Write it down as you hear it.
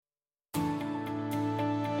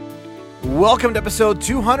Welcome to episode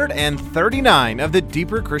 239 of the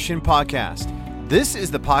Deeper Christian Podcast. This is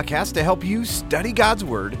the podcast to help you study God's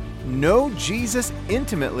Word, know Jesus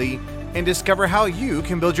intimately, and discover how you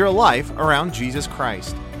can build your life around Jesus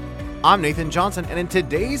Christ. I'm Nathan Johnson, and in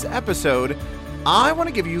today's episode, I want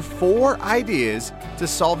to give you 4 ideas to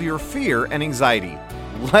solve your fear and anxiety.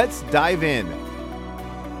 Let's dive in.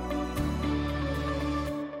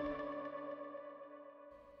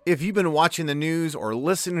 If you've been watching the news or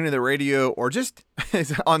listening to the radio or just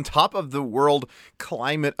on top of the world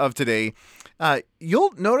climate of today,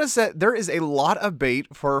 you'll notice that there is a lot of bait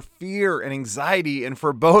for fear and anxiety and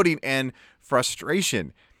foreboding and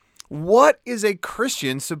frustration. What is a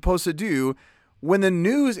Christian supposed to do when the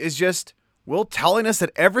news is just, telling us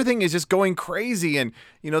that everything is just going crazy and,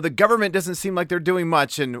 the government doesn't seem like they're doing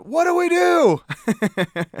much and what do we do?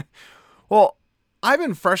 Well, I've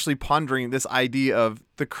been freshly pondering this idea of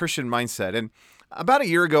the Christian mindset, and about a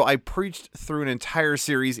year ago, I preached through an entire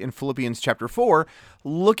series in Philippians chapter 4,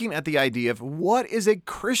 looking at the idea of what is a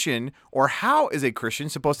Christian, or how is a Christian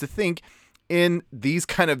supposed to think in these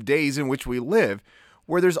kind of days in which we live,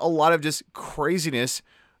 where there's a lot of just craziness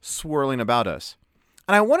swirling about us.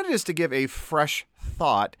 And I wanted just to give a fresh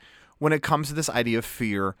thought when it comes to this idea of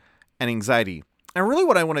fear and anxiety. And really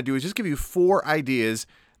what I want to do is just give you 4 ideas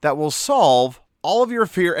that will solve all of your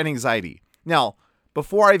fear and anxiety. Now,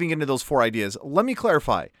 before I even get into those 4 ideas, let me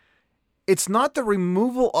clarify. It's not the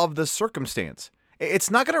removal of the circumstance. It's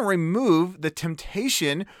not going to remove the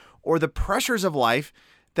temptation or the pressures of life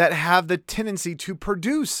that have the tendency to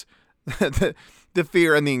produce the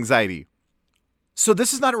fear and the anxiety. So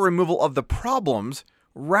this is not a removal of the problems.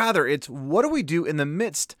 Rather, it's what do we do in the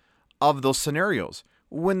midst of those scenarios?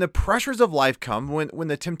 When the pressures of life come, when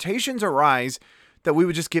the temptations arise, that we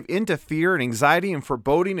would just give into fear and anxiety and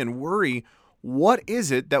foreboding and worry, what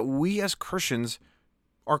is it that we as Christians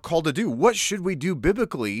are called to do? What should we do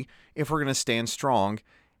biblically if we're going to stand strong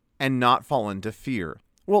and not fall into fear?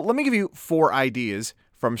 Well, let me give you 4 ideas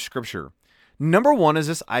from Scripture. Number 1 is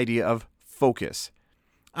this idea of focus.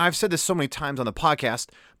 I've said this so many times on the podcast,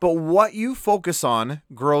 but what you focus on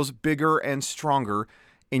grows bigger and stronger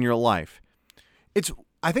in your life.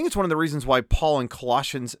 I think it's one of the reasons why Paul in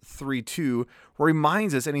Colossians 3:2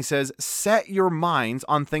 reminds us, and he says, set your minds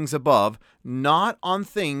on things above, not on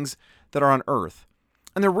things that are on earth.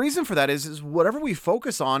 And the reason for that is whatever we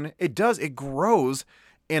focus on, it grows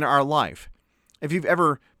in our life. If you've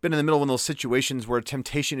ever been in the middle of one of those situations where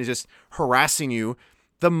temptation is just harassing you,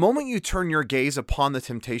 the moment you turn your gaze upon the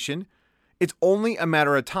temptation, it's only a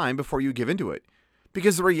matter of time before you give into it.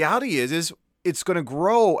 Because the reality is it's going to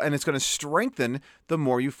grow and it's going to strengthen the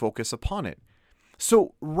more you focus upon it.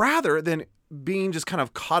 So rather than being just kind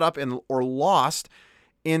of caught up in or lost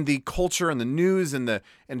in the culture and the news and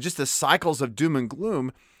just the cycles of doom and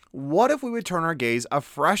gloom, what if we would turn our gaze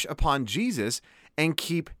afresh upon Jesus and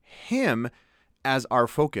keep him as our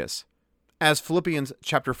focus? As Philippians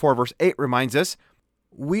chapter 4 verse 8 reminds us,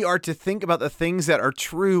 we are to think about the things that are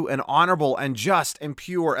true and honorable and just and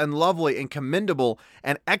pure and lovely and commendable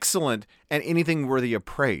and excellent and anything worthy of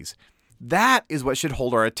praise. That is what should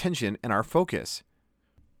hold our attention and our focus.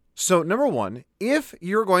 So number 1, if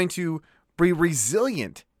you're going to be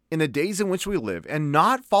resilient in the days in which we live and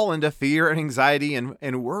not fall into fear and anxiety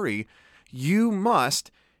and worry, you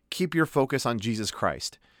must keep your focus on Jesus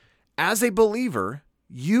Christ. As a believer,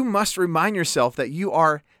 you must remind yourself that you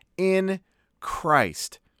are in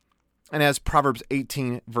Christ. And as Proverbs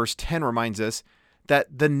 18 verse 10 reminds us,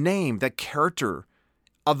 that the character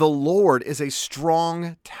of the Lord is a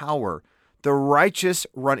strong tower. The righteous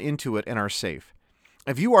run into it and are safe.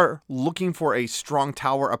 If you are looking for a strong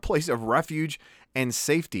tower, a place of refuge and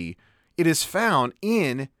safety, it is found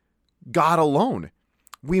in God alone.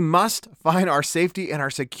 We must find our safety and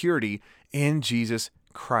our security in Jesus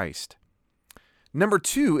Christ. Number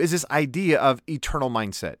 2 is this idea of eternal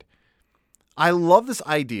mindset. I love this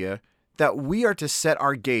idea that we are to set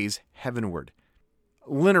our gaze heavenward.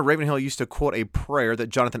 Leonard Ravenhill used to quote a prayer that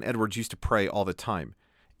Jonathan Edwards used to pray all the time.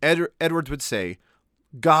 Edwards would say,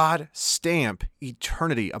 God, stamp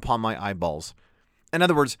eternity upon my eyeballs. In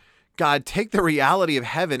other words, God, take the reality of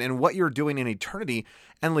heaven and what you're doing in eternity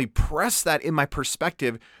and press that in my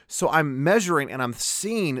perspective so I'm measuring and I'm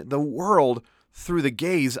seeing the world through the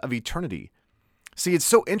gaze of eternity. See, it's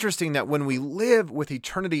so interesting that when we live with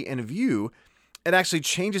eternity in view, it actually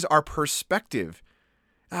changes our perspective.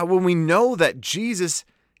 When we know that Jesus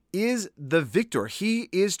is the victor, he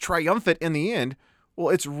is triumphant in the end,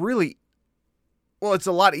 it's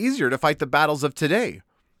a lot easier to fight the battles of today.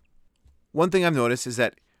 One thing I've noticed is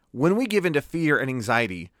that when we give into fear and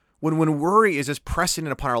anxiety, when worry is just pressing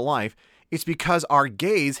in upon our life, It's because our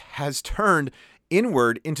gaze has turned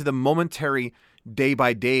inward into the momentary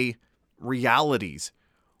day-by-day realities.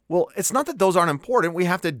 Well, it's not that those aren't important. We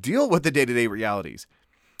have to deal with the day-to-day realities.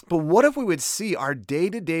 But what if we would see our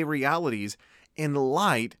day-to-day realities in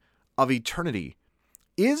light of eternity?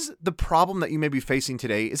 Is the problem that you may be facing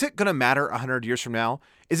today, is it going to matter 100 years from now?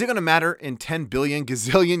 Is it going to matter in 10 billion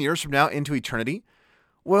gazillion years from now into eternity?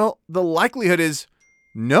 Well, the likelihood is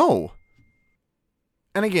no.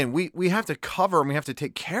 And again, we have to cover and we have to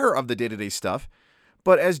take care of the day-to-day stuff.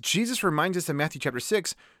 But as Jesus reminds us in Matthew chapter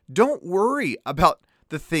 6, don't worry about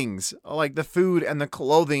the things like the food and the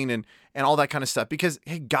clothing and all that kind of stuff, because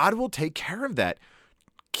hey, God will take care of that.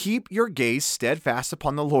 Keep your gaze steadfast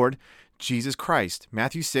upon the Lord Jesus Christ.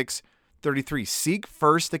 Matthew 6:33. Seek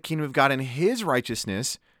first the kingdom of God and his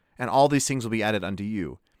righteousness, and all these things will be added unto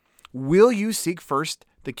you. Will you seek first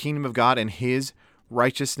the kingdom of God and his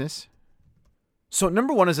righteousness? So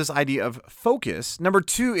number one is this idea of focus. Number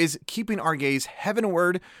two is keeping our gaze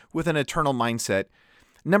heavenward with an eternal mindset.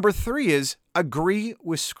 Number three is agree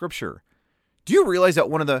with Scripture. Do you realize that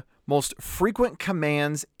one of the most frequent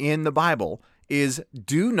commands in the Bible is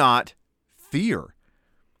do not fear?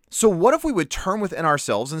 So what if we would turn within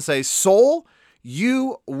ourselves and say, soul,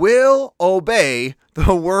 you will obey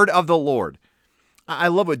the word of the Lord? I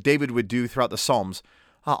love what David would do throughout the Psalms.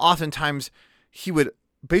 Oftentimes, he would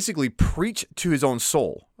basically preach to his own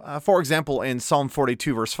soul. For example, in Psalm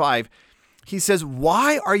 42, verse 5, he says,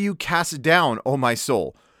 why are you cast down, O my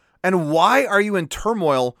soul? And why are you in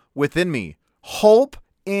turmoil within me? Hope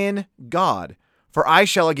in God, for I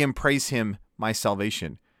shall again praise him, my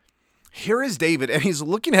salvation. Here is David, and he's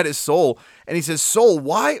looking at his soul, and he says, soul,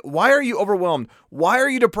 why are you overwhelmed? Why are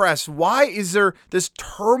you depressed? Why is there this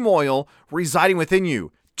turmoil residing within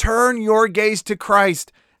you? Turn your gaze to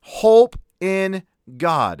Christ. Hope in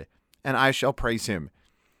God, and I shall praise him.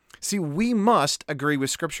 See, we must agree with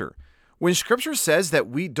Scripture. When Scripture says that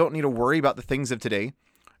we don't need to worry about the things of today,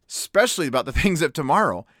 especially about the things of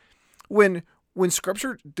tomorrow, when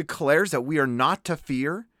Scripture declares that we are not to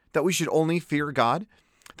fear, that we should only fear God,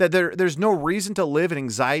 that there's no reason to live in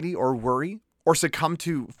anxiety or worry or succumb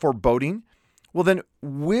to foreboding, well then,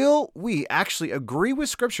 will we actually agree with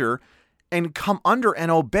Scripture and come under and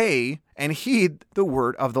obey and heed the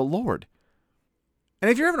word of the Lord? And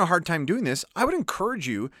if you're having a hard time doing this, I would encourage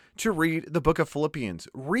you to read the book of Philippians.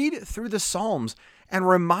 Read through the Psalms and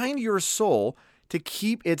remind your soul to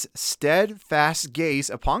keep its steadfast gaze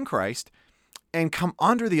upon Christ and come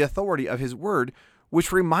under the authority of his word,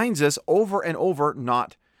 which reminds us over and over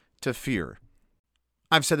not to fear.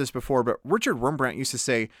 I've said this before, but Richard Wurmbrand used to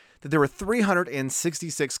say that there were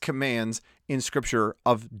 366 commands in Scripture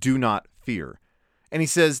of do not fear. And he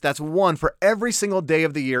says that's one for every single day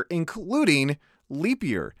of the year, including leap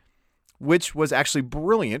year, which was actually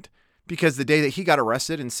brilliant because the day that he got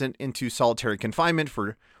arrested and sent into solitary confinement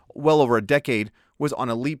for well over a decade was on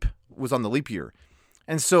the leap year.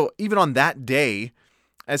 And so even on that day,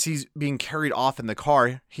 as he's being carried off in the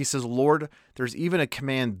car, he says, Lord, there's even a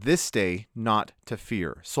command this day not to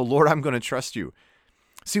fear. So Lord, I'm going to trust you.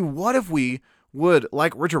 See, what if we would,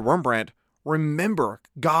 like Richard Wurmbrand, remember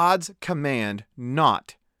God's command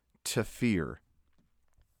not to fear?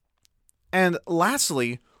 And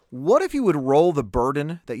lastly, what if you would roll the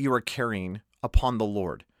burden that you are carrying upon the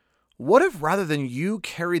Lord? What if rather than you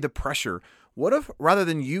carry the pressure, what if rather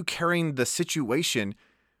than you carrying the situation,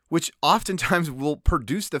 which oftentimes will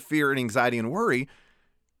produce the fear and anxiety and worry,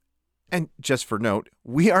 and just for note,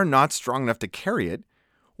 we are not strong enough to carry it,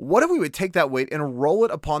 what if we would take that weight and roll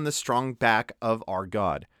it upon the strong back of our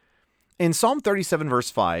God? In Psalm 37, verse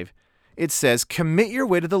 5, it says, commit your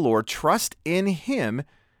way to the Lord, trust in him,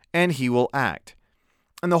 and he will act.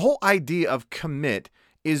 And the whole idea of commit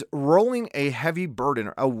is rolling a heavy burden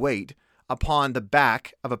or a weight upon the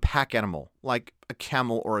back of a pack animal, like a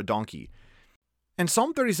camel or a donkey. And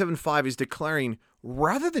Psalm 37:5 is declaring,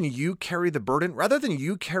 rather than you carry the burden, rather than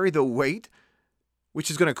you carry the weight,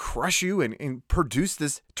 which is going to crush you and produce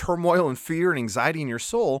this turmoil and fear and anxiety in your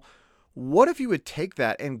soul, what if you would take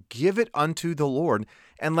that and give it unto the Lord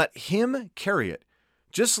and let him carry it?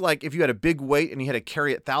 Just like if you had a big weight and you had to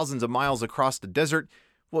carry it thousands of miles across the desert,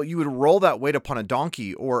 well, you would roll that weight upon a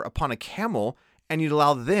donkey or upon a camel, and you'd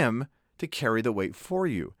allow them to carry the weight for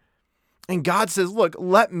you. And God says, look,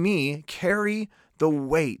 let me carry the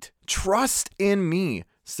weight. Trust in me,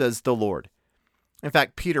 says the Lord. In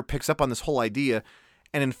fact, Peter picks up on this whole idea,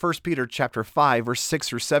 and in 1 Peter chapter 5, verse 6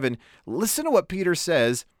 through 7, listen to what Peter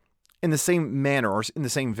says in the same manner or in the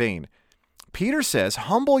same vein. Peter says,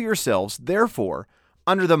 humble yourselves, therefore,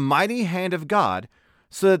 under the mighty hand of God,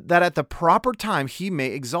 so that at the proper time he may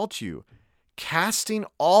exalt you, casting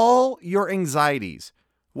all your anxieties.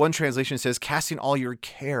 One translation says, casting all your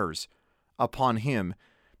cares upon him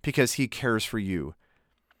because he cares for you.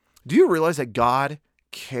 Do you realize that God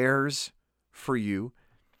cares for you?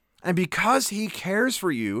 And because he cares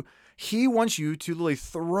for you, he wants you to literally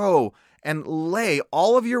throw and lay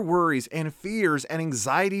all of your worries and fears and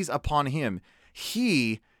anxieties upon him.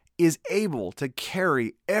 He is able to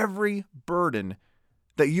carry every burden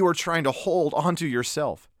that you are trying to hold onto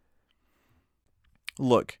yourself.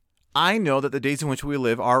 Look, I know that the days in which we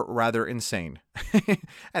live are rather insane.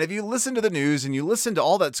 And if you listen to the news and you listen to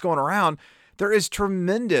all that's going around, there is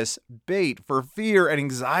tremendous bait for fear and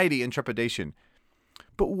anxiety and trepidation.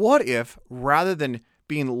 But what if, rather than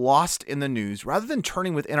being lost in the news, rather than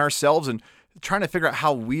turning within ourselves and trying to figure out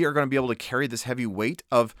how we are going to be able to carry this heavy weight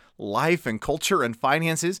of life and culture and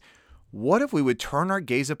finances, what if we would turn our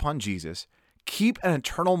gaze upon Jesus, keep an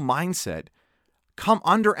eternal mindset, come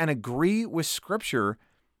under and agree with Scripture,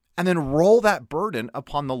 and then roll that burden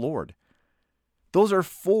upon the Lord? Those are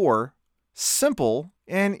 4 simple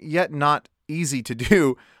and yet not easy to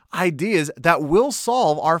do ideas that will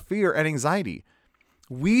solve our fear and anxiety.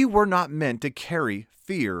 We were not meant to carry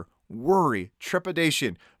fear, worry,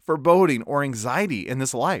 trepidation, foreboding, or anxiety in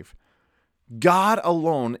this life. God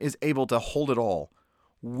alone is able to hold it all.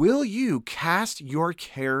 Will you cast your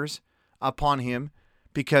cares upon him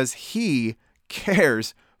because he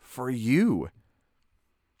cares for you?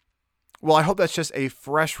 Well, I hope that's just a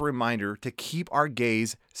fresh reminder to keep our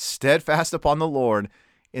gaze steadfast upon the Lord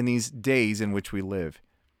in these days in which we live.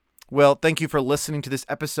 Well, thank you for listening to this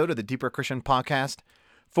episode of the Deeper Christian Podcast.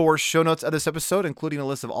 For show notes of this episode, including a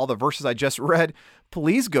list of all the verses I just read,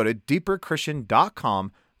 please go to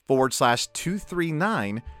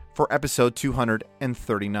deeperchristian.com/239 for episode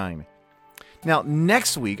 239. Now,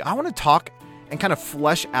 next week, I want to talk and kind of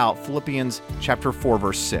flesh out Philippians chapter 4,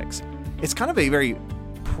 verse 6. It's kind of a very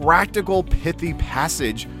practical, pithy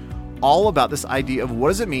passage all about this idea of what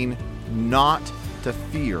does it mean not to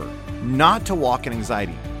fear, not to walk in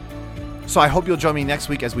anxiety. So I hope you'll join me next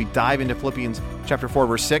week as we dive into Philippians chapter 4,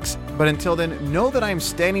 verse 6. But until then, know that I am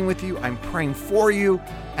standing with you, I'm praying for you,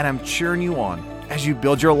 and I'm cheering you on as you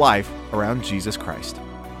build your life around Jesus Christ.